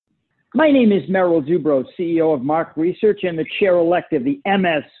My name is Merrill Dubrow, CEO of Mark Research and the chair-elect of the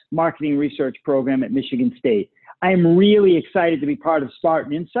MS Marketing Research Program at Michigan State. I am really excited to be part of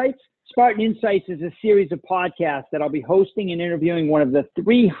Spartan Insights. Spartan Insights is a series of podcasts that I'll be hosting and interviewing one of the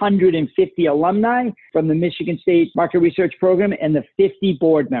 350 alumni from the Michigan State Market Research Program and the 50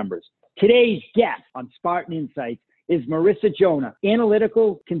 board members. Today's guest on Spartan Insights is Marissa Jonah,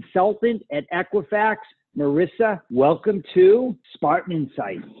 analytical consultant at Equifax. Marissa, welcome to Spartan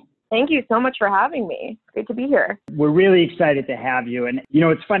Insights. Thank you so much for having me. Great to be here. We're really excited to have you. And,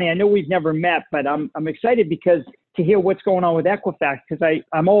 it's funny, I know we've never met, but I'm excited because to hear what's going on with Equifax, because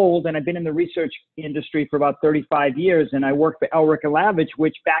I'm old and I've been in the research industry for about 35 years, and I worked for Elric and Lavich,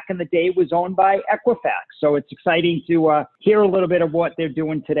 which back in the day was owned by Equifax. So it's exciting to hear a little bit of what they're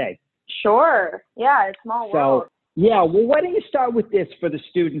doing today. Sure. Yeah, it's a small world. Well, why don't you start with this for the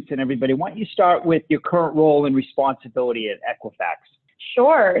students and everybody? Why don't you start with your current role and responsibility at Equifax?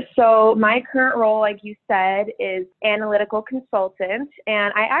 Sure. So my current role, like you said, is analytical consultant,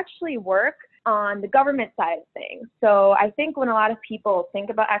 and I actually work on the government side of things. So I think when a lot of people think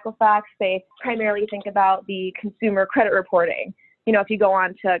about Equifax, they primarily think about the consumer credit reporting. If you go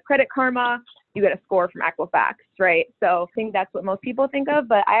on to Credit Karma, you get a score from Equifax, right? So I think that's what most people think of,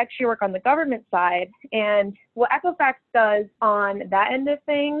 but I actually work on the government side. And what Equifax does on that end of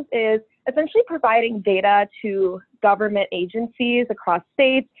things is essentially providing data to government agencies across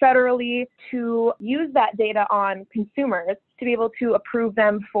states, federally, to use that data on consumers to be able to approve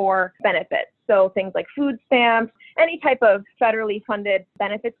them for benefits. So things like food stamps, any type of federally funded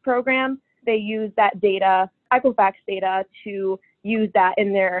benefits program, they use that data, Equifax data, to use that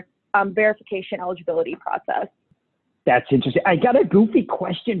in their verification eligibility process. That's interesting. I got a goofy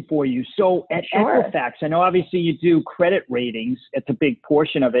question for you. So at Equifax, I know obviously you do credit ratings. It's a big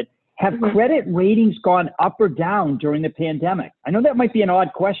portion of it. Have credit ratings gone up or down during the pandemic? I know that might be an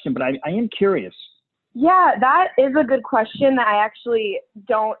odd question, but I am curious. Yeah, that is a good question that I actually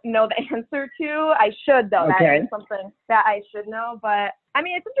don't know the answer to. I should, though. Okay. That is something that I should know. But I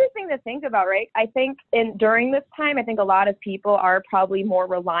mean, it's interesting to think about, right? I think during this time, I think a lot of people are probably more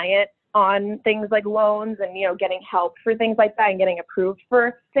reliant on things like loans and, getting help for things like that and getting approved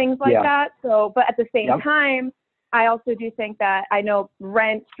for things like that. So, but at the same time, I also do think that I know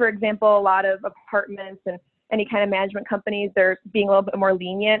rent, for example, a lot of apartments and any kind of management companies, they're being a little bit more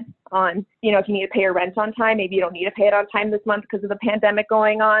lenient on, if you need to pay your rent on time, maybe you don't need to pay it on time this month because of the pandemic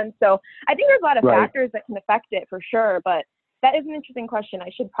going on. So I think there's a lot of factors that can affect it for sure, but that is an interesting question. I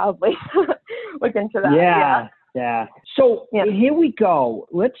should probably look into that. Yeah. So here we go.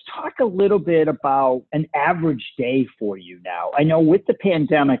 Let's talk a little bit about an average day for you now. I know with the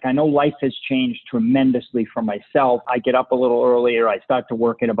pandemic, I know life has changed tremendously for myself. I get up a little earlier. I start to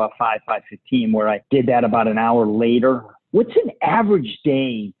work at about 5:15, where I did that about an hour later. What's an average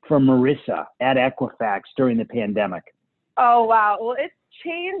day for Marissa at Equifax during the pandemic? Oh, wow. Well, it's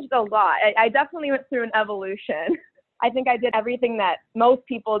changed a lot. I definitely went through an evolution. I think I did everything that most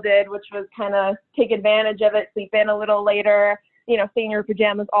people did, which was kind of take advantage of it, sleep in a little later, stay in your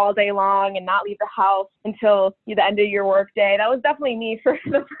pajamas all day long and not leave the house until the end of your work day. That was definitely me for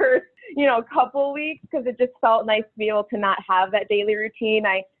the first, couple weeks, because it just felt nice to be able to not have that daily routine.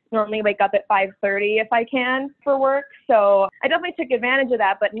 I normally wake up at 5:30 if I can for work. So I definitely took advantage of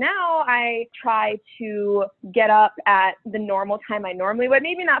that. But now I try to get up at the normal time I normally would,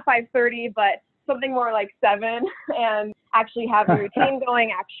 maybe not 5:30, but something more like 7, and actually have a routine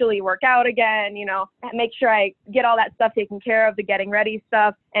going, actually work out again, make sure I get all that stuff taken care of, the getting ready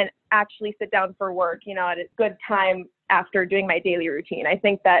stuff, and actually sit down for work, at a good time after doing my daily routine. I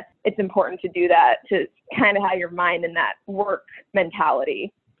think that it's important to do that to kind of have your mind in that work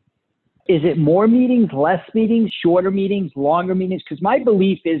mentality. Is it more meetings, less meetings, shorter meetings, longer meetings? Because my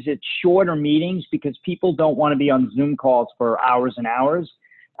belief is it's shorter meetings because people don't want to be on Zoom calls for hours and hours.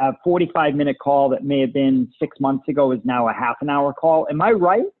 A 45-minute call that may have been 6 months ago is now a half an hour call. Am I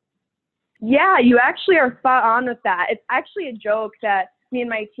right? Yeah, you actually are spot on with that. It's actually a joke that me and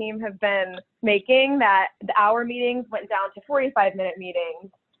my team have been making, that the hour meetings went down to 45-minute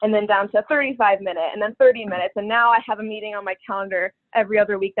meetings and then down to 35-minute and then 30 minutes. And now I have a meeting on my calendar every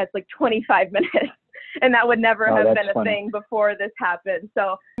other week that's like 25 minutes. And that would never have been a thing before this happened.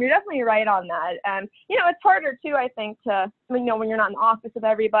 So you're definitely right on that. And, it's harder too, I think, to, when you're not in the office with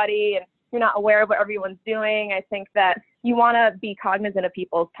everybody and you're not aware of what everyone's doing. I think that you want to be cognizant of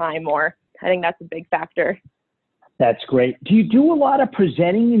people's time more. I think that's a big factor. That's great. Do you do a lot of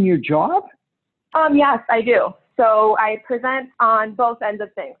presenting in your job? Yes, I do. So I present on both ends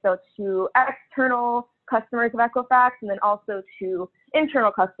of things. So to external customers of Equifax, and then also to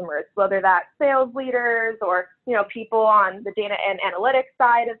internal customers, whether that's sales leaders or, people on the data and analytics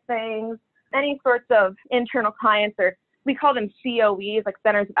side of things, any sorts of internal clients, or we call them COEs, like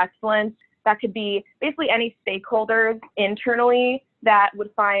centers of excellence. That could be basically any stakeholders internally that would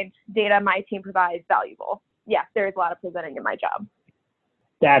find data my team provides valuable. Yes, there's a lot of presenting in my job.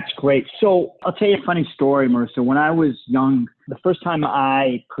 That's great. So I'll tell you a funny story, Marissa. When I was young, the first time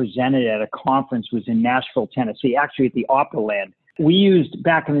I presented at a conference was in Nashville, Tennessee, actually at the Opryland. We used,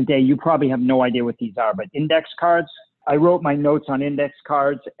 back in the day, you probably have no idea what these are, but index cards. I wrote my notes on index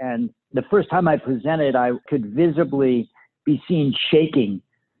cards, and the first time I presented, I could visibly be seen shaking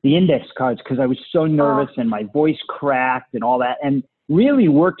the index cards because I was so nervous and my voice cracked and all that, and really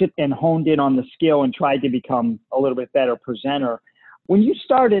worked it and honed in on the skill and tried to become a little bit better presenter. When you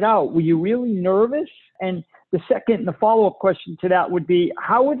started out, were you really nervous? And the follow-up question to that would be,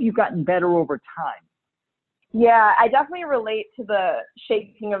 how have you gotten better over time? Yeah, I definitely relate to the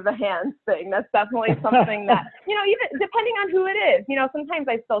shaking of the hands thing. That's definitely something that, even depending on who it is, sometimes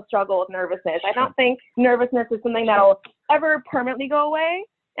I still struggle with nervousness. I don't think nervousness is something that'll ever permanently go away.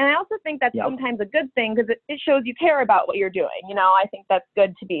 And I also think that's sometimes a good thing because it shows you care about what you're doing. I think that's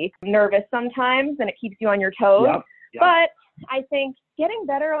good to be nervous sometimes and it keeps you on your toes. But I think getting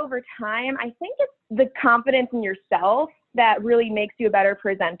better over time, I think it's the confidence in yourself that really makes you a better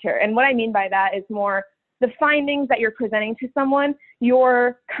presenter. And what I mean by that is more the findings that you're presenting to someone,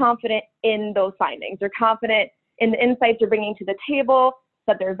 you're confident in those findings. You're confident in the insights you're bringing to the table,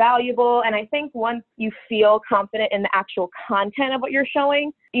 that they're valuable. And I think once you feel confident in the actual content of what you're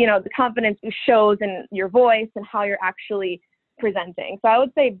showing, the confidence shows in your voice and how you're actually presenting. So I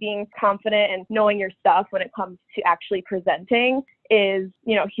would say being confident and knowing your stuff when it comes to actually presenting is,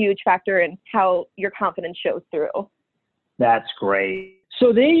 a huge factor in how your confidence shows through. That's great.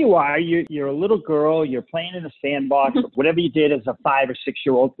 So there you are. You're a little girl. You're playing in a sandbox, whatever you did as a 5 or 6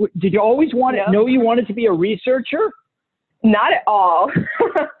 year old. Did you always know you wanted to be a researcher? Not at all.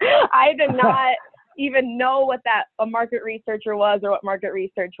 I did not even know what a market researcher was or what market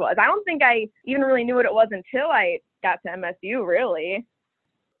research was. I don't think I even really knew what it was until I got to MSU, really.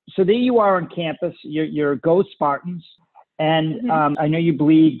 So there you are on campus. You're Go Spartans. And I know you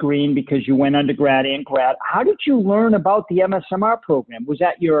bleed green because you went undergrad and grad. How did you learn about the MSMR program? Was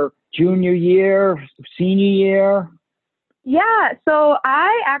that your junior year, senior year? Yeah, so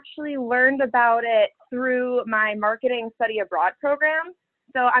I actually learned about it through my marketing study abroad program.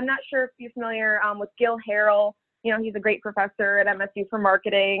 So I'm not sure if you're familiar with Gil Harrell. He's a great professor at MSU for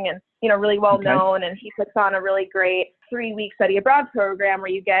marketing and, really well known. And he puts on a really great 3-week study abroad program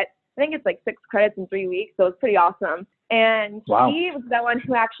where you get, I think it's like 6 credits in 3 weeks. So it's pretty awesome. And he was the one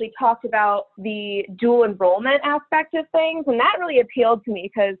who actually talked about the dual enrollment aspect of things. And that really appealed to me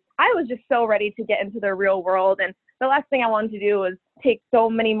because I was just so ready to get into the real world. And the last thing I wanted to do was take so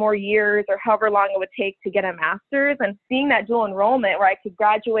many more years or however long it would take to get a master's. And seeing that dual enrollment where I could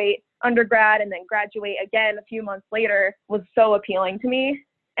graduate undergrad and then graduate again a few months later was so appealing to me.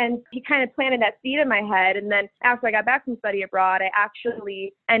 And he kind of planted that seed in my head. And then after I got back from study abroad, I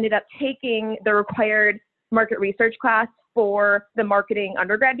actually ended up taking the required market research class for the marketing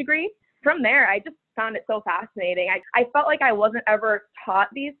undergrad degree. From there, I just found it so fascinating. I felt like I wasn't ever taught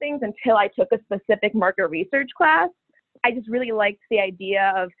these things until I took a specific market research class. I just really liked the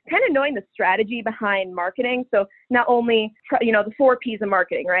idea of kind of knowing the strategy behind marketing. So not only, the 4 Ps of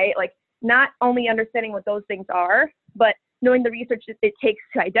marketing, right? Like not only understanding what those things are, but knowing the research that it takes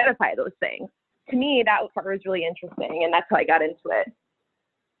to identify those things. To me, that part was really interesting, and that's how I got into it.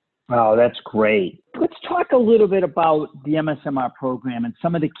 Oh, that's great. Let's talk a little bit about the MSMR program and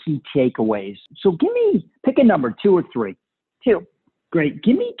some of the key takeaways. So pick a number, 2 or 3. 2. Great.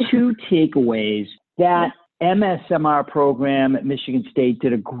 Give me 2 takeaways that MSMR program at Michigan State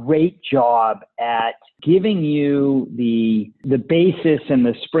did a great job at giving you the basis and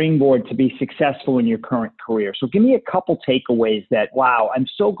the springboard to be successful in your current career. So give me a couple takeaways that, wow, I'm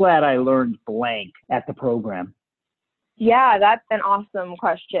so glad I learned blank at the program. Yeah, that's an awesome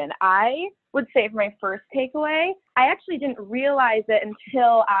question. I would say for my first takeaway, I actually didn't realize it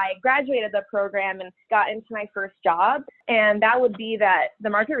until I graduated the program and got into my first job. And that would be that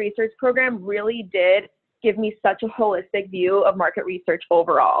the market research program really did give me such a holistic view of market research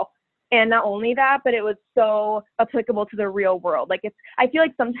overall. And not only that, but it was so applicable to the real world. I feel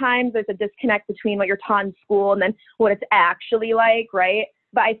like sometimes there's a disconnect between what you're taught in school and then what it's actually like, right?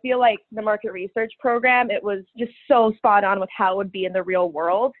 But I feel like the market research program, it was just so spot on with how it would be in the real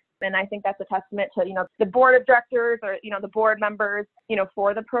world. And I think that's a testament to, the board of directors or, the board members,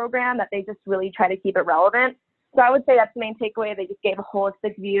 for the program, that they just really try to keep it relevant. So I would say that's the main takeaway. They just gave a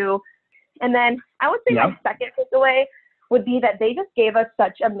holistic view. And then I would say my second takeaway would be that they just gave us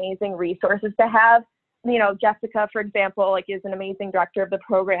such amazing resources to have. You know, Jessica, for example, like is an amazing director of the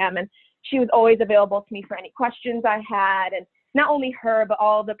program, and she was always available to me for any questions I had. And not only her, but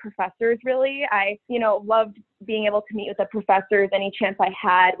all the professors, really. I, loved being able to meet with the professors any chance I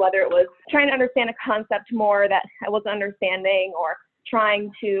had, whether it was trying to understand a concept more that I wasn't understanding, or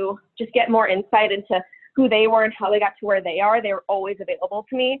trying to just get more insight into who they were and how they got to where they are. They were always available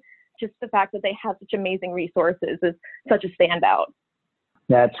to me. Just the fact that they have such amazing resources is such a standout.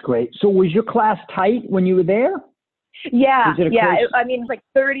 That's great. So was your class tight when you were there? Yeah. It's like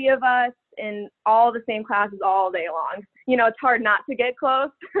 30 of us in all the same classes all day long. It's hard not to get close.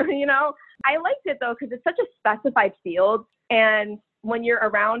 I liked it though, because it's such a specified field. And when you're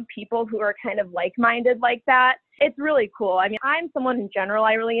around people who are kind of like-minded like that, it's really cool. I mean, I'm someone in general,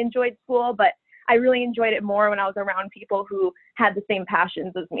 I really enjoyed school, but I really enjoyed it more when I was around people who had the same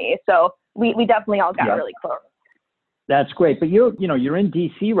passions as me. So we definitely all got really close. That's great. But you're in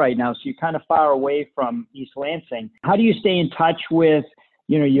DC right now, so you're kind of far away from East Lansing. How do you stay in touch with,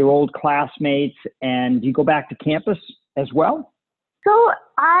 your old classmates, and do you go back to campus as well? So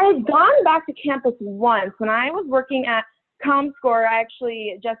I've gone back to campus once. When I was working at ComScore,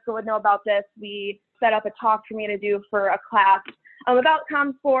 Jessica would know about this, we set up a talk for me to do for a class about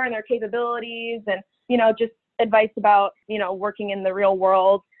ComScore and their capabilities and, just advice about, working in the real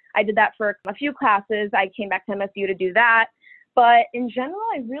world. I did that for a few classes. I came back to MSU to do that. But in general,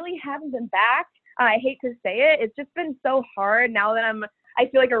 I really haven't been back. I hate to say it. It's just been so hard now that I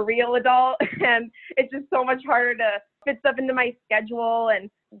feel like a real adult, and it's just so much harder to fit stuff into my schedule and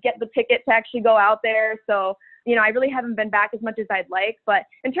get the ticket to actually go out there. So, I really haven't been back as much as I'd like. But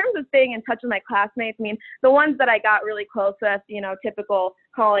in terms of staying in touch with my classmates, I mean, the ones that I got really close with, typical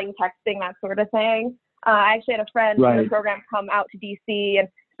calling, texting, that sort of thing. I actually had a friend from the program come out to DC and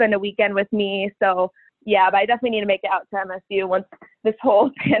spend a weekend with me. So yeah, but I definitely need to make it out to MSU once this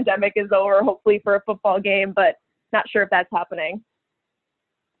whole pandemic is over, hopefully for a football game, but not sure if that's happening.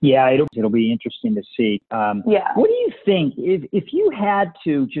 Yeah, it'll be interesting to see. What do you think, if you had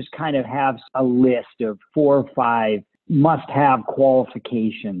to just kind of have a list of 4 or 5 must-have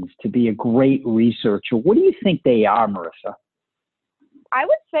qualifications to be a great researcher, what do you think they are, Marissa? I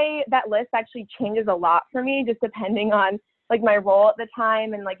would say that list actually changes a lot for me, just depending on like my role at the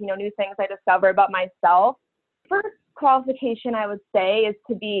time and new things I discover about myself. First qualification I would say is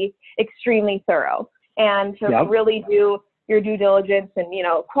to be extremely thorough and to really do your due diligence and,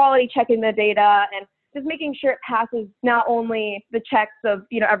 quality checking the data and just making sure it passes not only the checks of,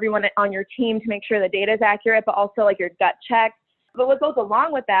 everyone on your team to make sure the data is accurate, but also like your gut check. But what goes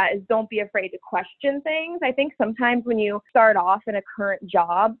along with that is don't be afraid to question things. I think sometimes when you start off in a current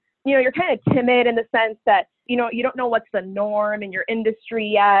job, you're kind of timid in the sense that, you don't know what's the norm in your industry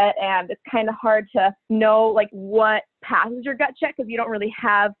yet. And it's kind of hard to know like what passes your gut check because you don't really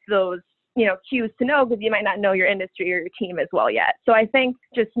have those, cues to know because you might not know your industry or your team as well yet. So I think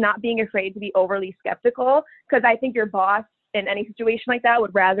just not being afraid to be overly skeptical, because I think your boss in any situation like that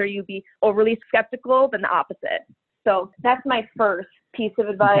would rather you be overly skeptical than the opposite. So that's my first piece of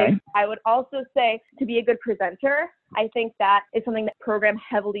advice. Okay. I would also say to be a good presenter. I think that is something that program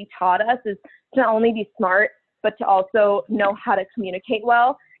heavily taught us, is to not only be smart, but to also know how to communicate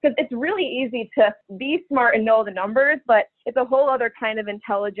well. Because it's really easy to be smart and know the numbers, but it's a whole other kind of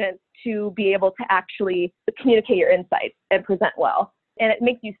intelligence to be able to actually communicate your insights and present well. And it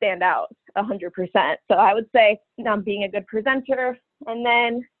makes you stand out 100%. So I would say being a good presenter. And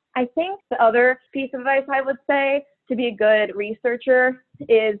then I think the other piece of advice I would say to be a good researcher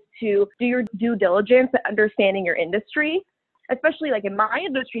is to do your due diligence at understanding your industry, especially like in my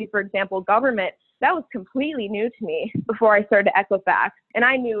industry, for example, government. That was completely new to me before I started Equifax, and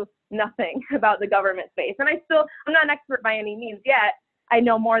I knew nothing about the government space. And I'm not an expert by any means yet. I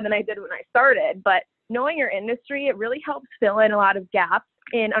know more than I did when I started, but knowing your industry, it really helps fill in a lot of gaps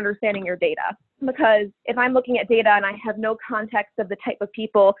in understanding your data. Because if I'm looking at data and I have no context of the type of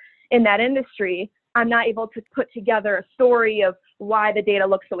people in that industry, I'm not able to put together a story of why the data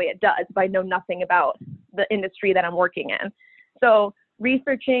looks the way it does if I know nothing about the industry that I'm working in. So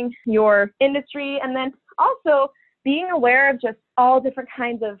researching your industry, and then also being aware of just all different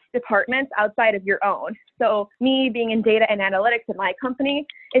kinds of departments outside of your own. So me being in data and analytics at my company,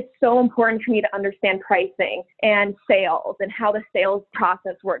 it's so important for me to understand pricing and sales and how the sales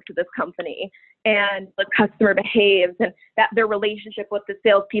process works at this company and the customer behaves and that their relationship with the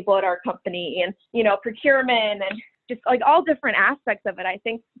salespeople at our company and, procurement and just like all different aspects of it. I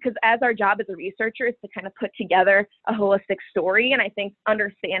think because as our job as a researcher is to kind of put together a holistic story. And I think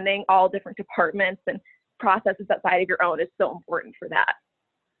understanding all different departments and processes outside of your own is so important for that.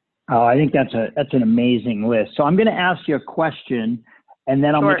 Oh, I think that's an amazing list. So I'm going to ask you a question, and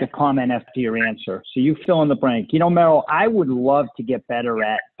then I'll Sure. make a comment after your answer. So you fill in the blank. You know, Meryl, I would love to get better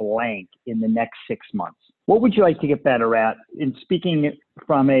at blank in the next 6 months. What would you like to get better at? In speaking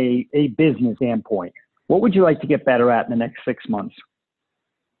from a business standpoint, what would you like to get better at in the next 6 months?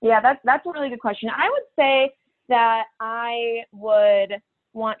 Yeah, that's a really good question. I would say that I would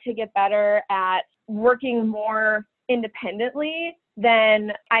want to get better at working more independently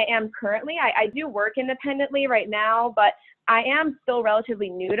than I am currently. I do work independently right now, but I am still relatively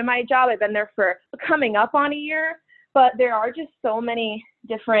new to my job. I've been there for coming up on a year, but there are just so many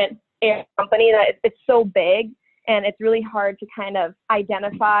different companies that it's so big, and it's really hard to kind of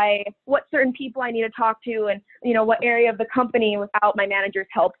identify what certain people I need to talk to and, you know, what area of the company without my manager's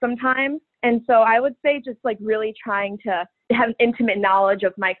help sometimes. And so I would say just like really trying to have intimate knowledge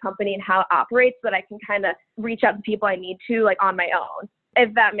of my company and how it operates so that I can kind of reach out to people I need to, like, on my own,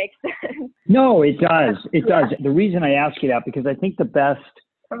 if that makes sense. No, it does. It does. The reason I ask you that, because I think the best,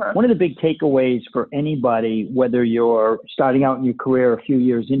 one of the big takeaways for anybody, whether you're starting out in your career, a few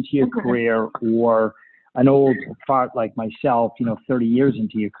years into your career, or an old fart like myself, 30 years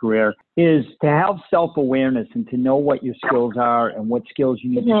into your career, is to have self-awareness and to know what your skills are and what skills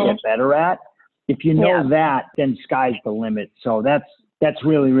you need to get better at. If you know that, then sky's the limit. So that's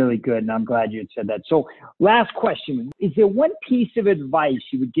really, really good. And I'm glad you had said that. So last question, is there one piece of advice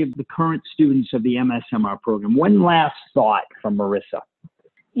you would give the current students of the MSMR program? One last thought from Marissa.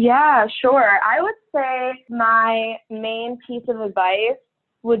 Yeah, sure. I would say my main piece of advice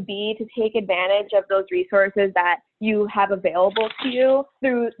would be to take advantage of those resources that you have available to you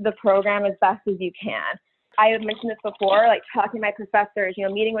through the program as best as you can. I have mentioned this before, like talking to my professors,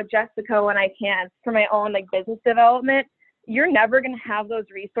 meeting with Jessica when I can for my own business development. You're never going to have those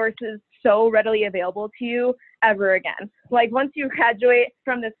resources so readily available to you ever again. Like once you graduate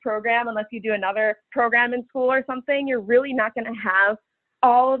from this program, unless you do another program in school or something, you're really not going to have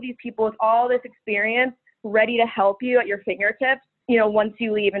all of these people with all this experience ready to help you at your fingertips, once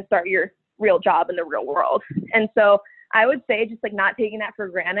you leave and start your real job in the real world. And so I would say just not taking that for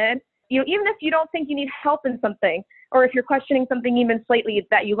granted. Even if you don't think you need help in something, or if you're questioning something even slightly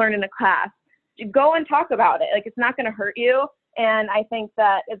that you learn in a class, go and talk about it. It's not going to hurt you. And I think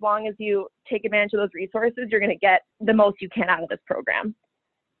that as long as you take advantage of those resources, you're going to get the most you can out of this program.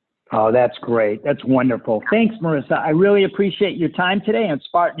 Oh, that's great. That's wonderful. Thanks, Marissa. I really appreciate your time today on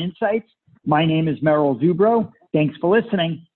Spartan Insights. My name is Meryl Dubrow. Thanks for listening.